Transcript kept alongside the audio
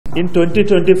In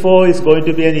 2024 is going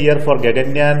to be a year for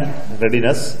Gaganyaan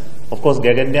Readiness. Of course,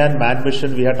 Gaganyaan manned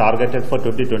mission we have targeted for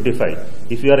 2025.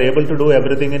 If you are able to do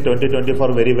everything in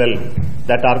 2024 very well,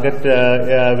 that target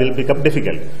will become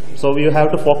difficult. So you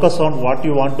have to focus on what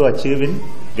you want to achieve in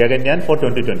Gaganyaan for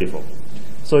 2024.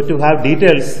 So to have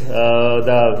details,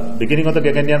 the beginning of the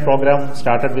Gaganyaan program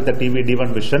started with the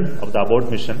TVD1 mission of the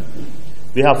abort mission.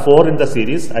 We have 4 in the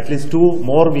series. At least 2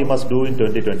 more we must do in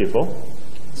 2024.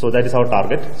 So that is our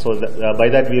target. So by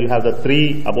that we will have the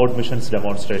 3 abort missions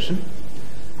demonstration.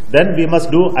 Then we must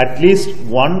do at least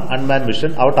 1 unmanned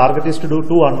mission. Our target is to do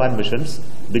 2 unmanned missions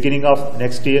beginning of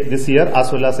next year, this year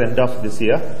as well as end of this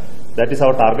year. That is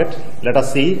our target. Let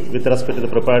us see with respect to the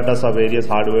preparedness of various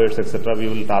hardwares, etc. We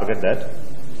will target that.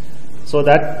 So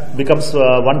that becomes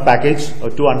one package,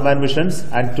 2 unmanned missions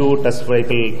and 2 test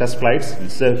vehicle test flights.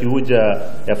 It's a huge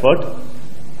effort.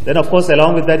 Then of course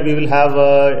along with that we will have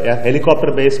a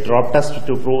helicopter based drop test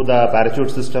to prove the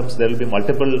parachute systems. There will be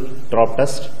multiple drop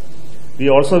tests. We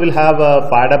also will have a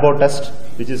pad abort test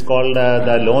which is called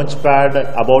the launch pad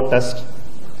abort test,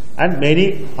 and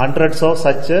many hundreds of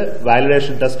such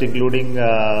validation tests including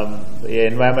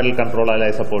environmental control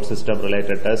allied support system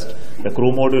related test, the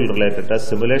crew module related test,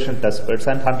 simulation test beds,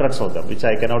 and hundreds of them which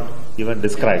I cannot even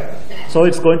describe. So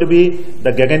it's going to be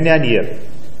the Gaganyaan year.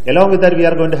 Along with that, we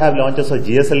are going to have launches of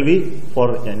GSLV for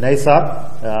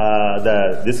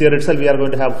NISR. This year itself, we are going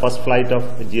to have first flight of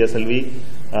GSLV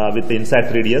with the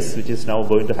INSAT 3DS, which is now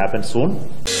going to happen soon.